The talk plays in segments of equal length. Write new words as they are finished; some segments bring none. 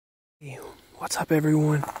Hey, what's up,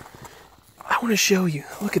 everyone? I want to show you.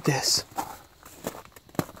 Look at this.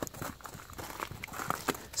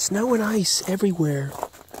 Snow and ice everywhere.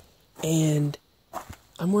 And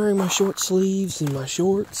I'm wearing my short sleeves and my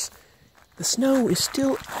shorts. The snow is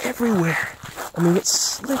still everywhere. I mean, it's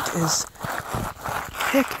slick as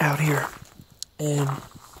heck out here. And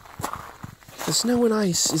the snow and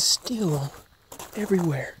ice is still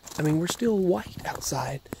everywhere. I mean, we're still white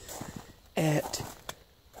outside at...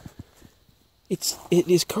 It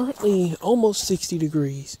is currently almost 60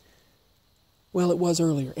 degrees. Well, it was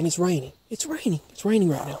earlier, and it's raining. It's raining. It's raining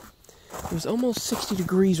right now. It was almost 60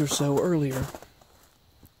 degrees or so earlier.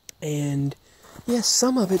 And, yes,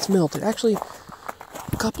 some of it's melted. Actually,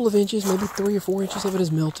 a couple of inches, maybe 3 or 4 inches of it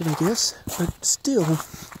is melted, I guess. But still,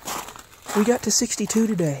 we got to 62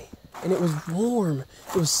 today. And it was warm.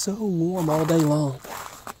 It was so warm all day long.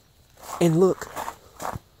 And look.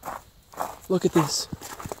 Look at this.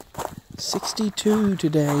 62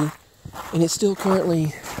 today, and it's still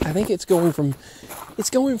currently, I think it's going from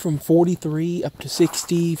 43 up to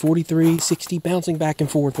 60, 43, 60, bouncing back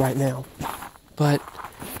and forth right now. But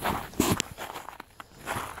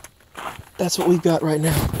that's what we've got right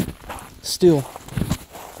now. Still.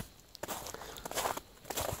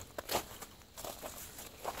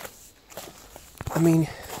 I mean,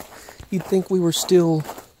 you'd think we were still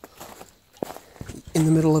in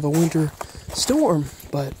the middle of a winter storm,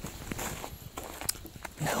 but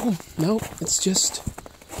no, it's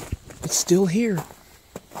still here.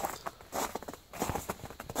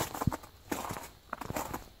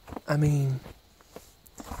 I mean,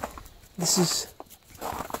 this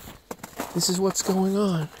is what's going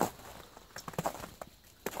on.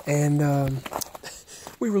 And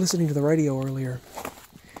we were listening to the radio earlier,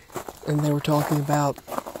 and they were talking about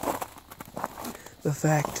the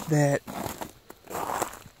fact that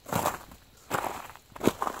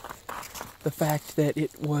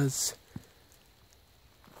it was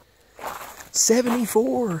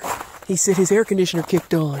 74. He said his air conditioner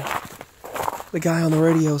kicked on. The guy on the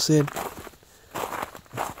radio said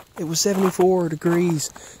it was 74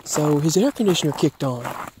 degrees, so his air conditioner kicked on.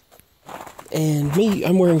 And me,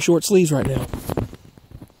 I'm wearing short sleeves right now.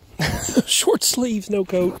 Short sleeves, no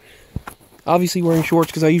coat. Obviously wearing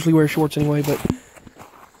shorts because I usually wear shorts anyway, but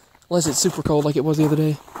unless it's super cold like it was the other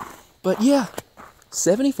day. But yeah,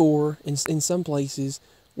 74 in some places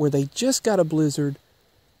where they just got a blizzard,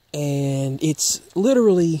 and it's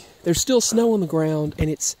literally, there's still snow on the ground, and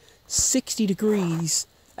it's 60 degrees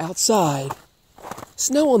outside.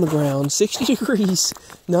 Snow on the ground, 60 degrees.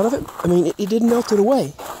 None of it, I mean, it didn't melt it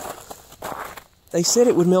away. They said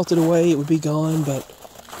it would melt it away, it would be gone, but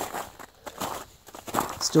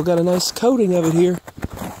still got a nice coating of it here.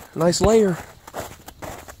 A nice layer.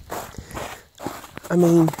 I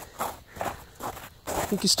mean,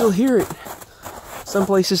 you can still hear it. Some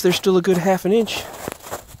places there's still a good half an inch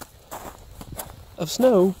of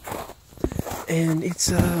snow, and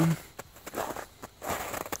it's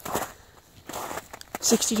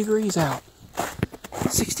 60 degrees out.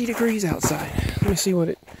 60 degrees outside. Let me see what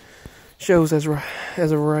it shows as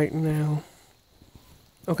of right now.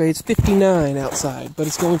 Okay, it's 59 outside, but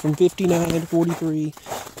it's going from 59 to 43,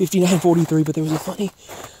 59, 43. But there was a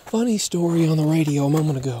funny story on the radio a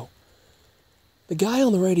moment ago. The guy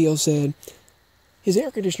on the radio said his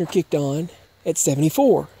air conditioner kicked on at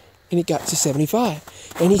 74, and it got to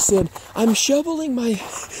 75. And he said, I'm shoveling my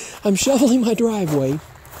driveway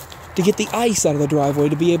to get the ice out of the driveway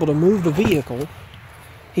to be able to move the vehicle.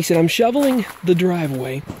 He said, I'm shoveling the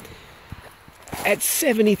driveway at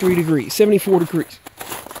 73 degrees, 74 degrees.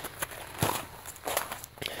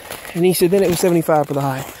 And he said, then it was 75 for the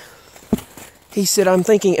high. He said, I'm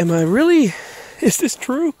thinking, is this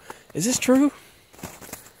true? Is this true?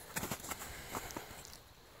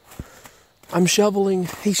 He's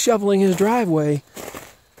shoveling his driveway.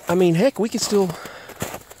 I mean, heck, we could still,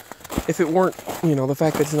 if it weren't, the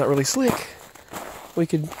fact that it's not really slick, we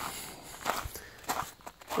could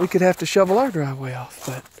have to shovel our driveway off,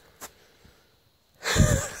 but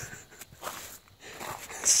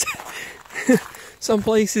some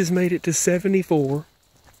places made it to 74.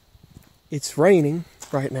 It's raining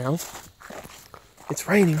right now. It's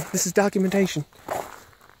raining. This is documentation.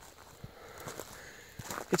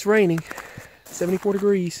 It's raining. 74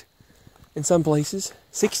 degrees in some places.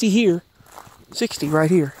 60 here. 60 right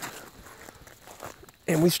here.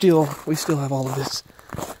 And we still have all of this.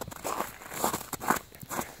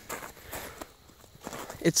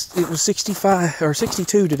 It was 65 or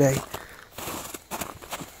 62 today.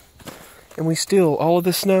 And all of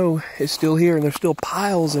the snow is still here, and there's still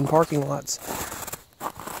piles in parking lots.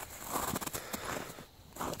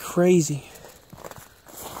 Crazy.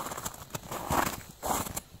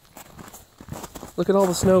 Look at all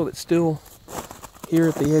the snow that's still here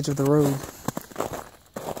at the edge of the road.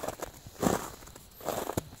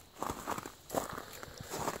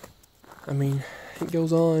 I mean, it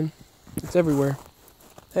goes on. It's everywhere.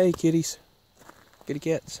 Hey, kitties. Kitty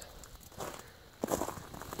cats.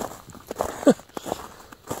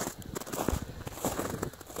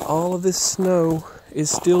 All of this snow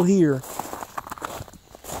is still here.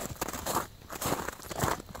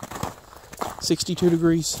 62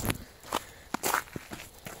 degrees.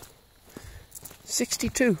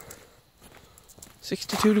 62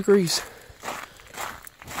 degrees.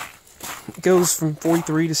 It goes from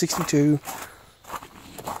 43 to 62.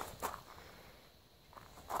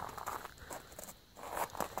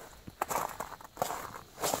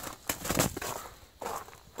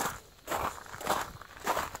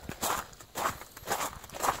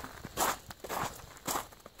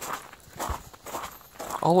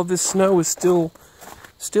 All of this snow is still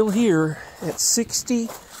here at 60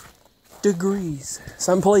 degrees.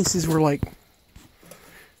 Some places were like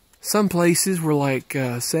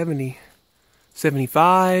 70,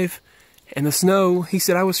 75, and the snow, he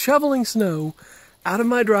said, I was shoveling snow out of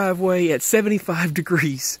my driveway at 75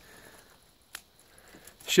 degrees.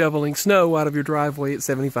 Shoveling snow out of your driveway at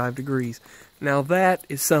 75 degrees. Now that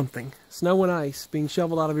is something. Snow and ice being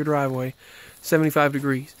shoveled out of your driveway, 75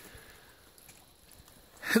 degrees.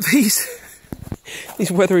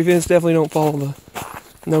 These weather events definitely don't follow the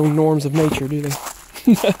known norms of nature, do they?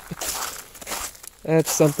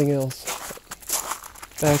 That's something else.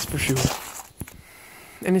 That's for sure.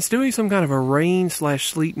 And it's doing some kind of a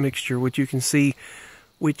rain/sleet mixture, which you can see,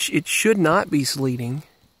 which it should not be sleeting.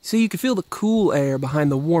 See, you can feel the cool air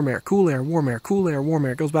behind the warm air. Cool air, warm air, cool air, warm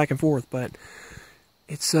air. It goes back and forth, but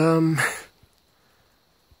it's, I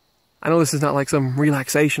know this is not like some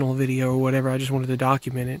relaxational video or whatever, I just wanted to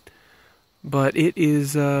document it. But it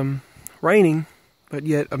is raining, but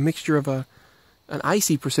yet a mixture of an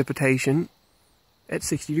icy precipitation at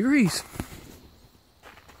 60 degrees.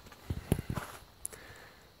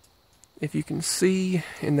 If you can see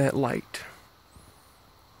in that light.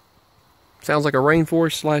 Sounds like a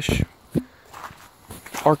rainforest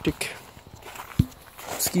 / Arctic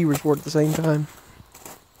ski resort at the same time.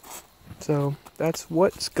 So that's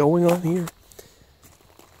what's going on here.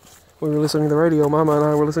 We were listening to the radio. Mama and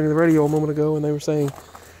I were listening to the radio a moment ago, and they were saying,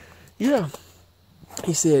 yeah.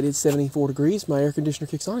 He said, it's 74 degrees. My air conditioner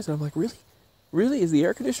kicks on. I said, I'm like, really? Really? Is the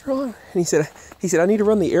air conditioner on? And he said, I need to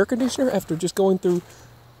run the air conditioner after just going through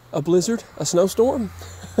a blizzard, a snowstorm.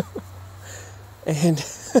 And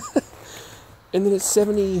and then it's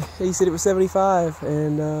 70. He said it was 75,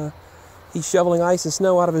 and he's shoveling ice and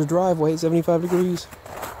snow out of his driveway at 75 degrees.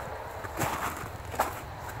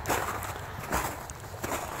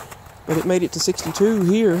 But it made it to 62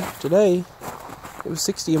 here today. It was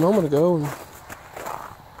 60 a moment ago, and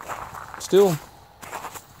still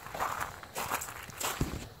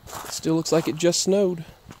looks like it just snowed.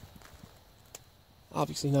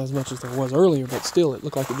 Obviously not as much as there was earlier, but still it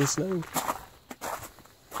looked like it just snowed.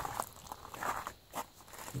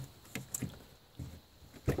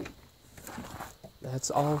 That's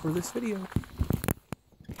all for this video.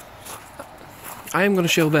 I am going to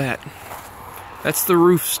show that. That's the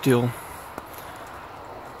roof still.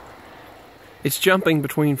 It's jumping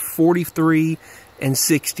between 43 and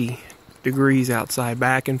 60 degrees outside,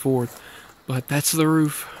 back and forth. But that's the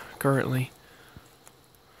roof currently.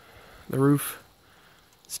 The roof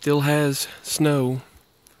still has snow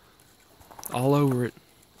all over it.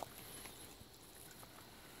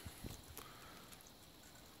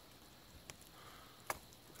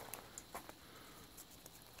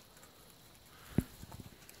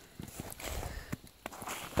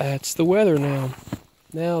 That's the weather now.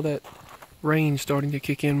 Now that rain's starting to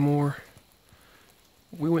kick in more.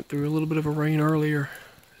 We went through a little bit of a rain earlier,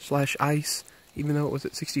 / ice, even though it was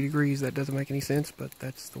at 60 degrees. That doesn't make any sense, but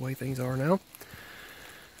that's the way things are now.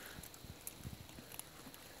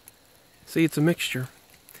 See, it's a mixture.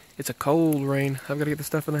 It's a cold rain. I've got to get the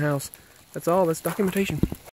stuff in the house. That's all. That's documentation.